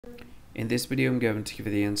In this video, I'm going to give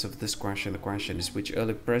you the answer of this question. The question is, which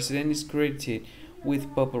early president is credited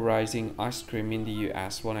with popularizing ice cream in the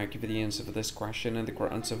US? Well, I give you the answer for this question, and the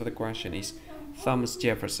correct answer for the question is Thomas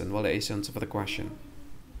Jefferson. Well, that is the answer for the question.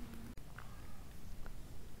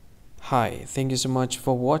 Hi, thank you so much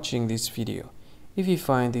for watching this video. If you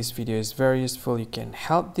find this video is very useful, you can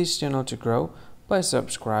help this channel to grow by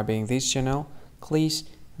subscribing this channel. Click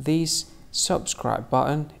this subscribe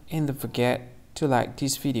button and don't forget to like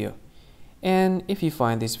this video. And if you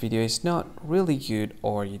find this video is not really good,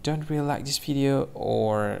 or you don't really like this video,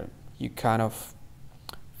 or you kind of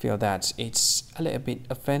feel that it's a little bit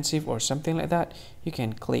offensive or something like that, you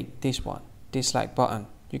can click this one, dislike button.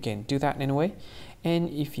 You can do that anyway. And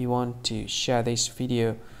if you want to share this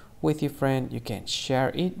video with your friend, you can share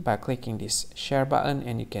it by clicking this share button,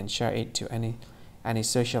 and you can share it to any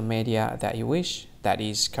social media that you wish that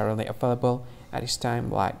is currently available at this time,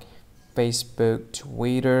 like Facebook,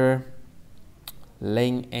 Twitter,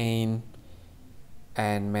 LinkedIn,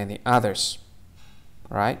 and many others,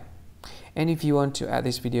 right? And if you want to add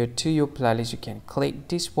this video to your playlist, you can click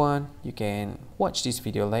this one. You can watch this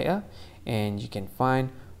video later, and you can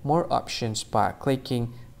find more options by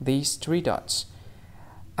clicking these three dots.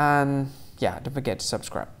 And yeah, don't forget to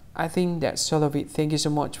subscribe. I think that's all of it. Thank you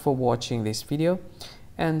so much for watching this video,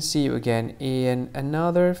 and see you again in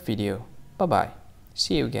another video. Bye bye.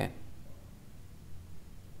 See you again.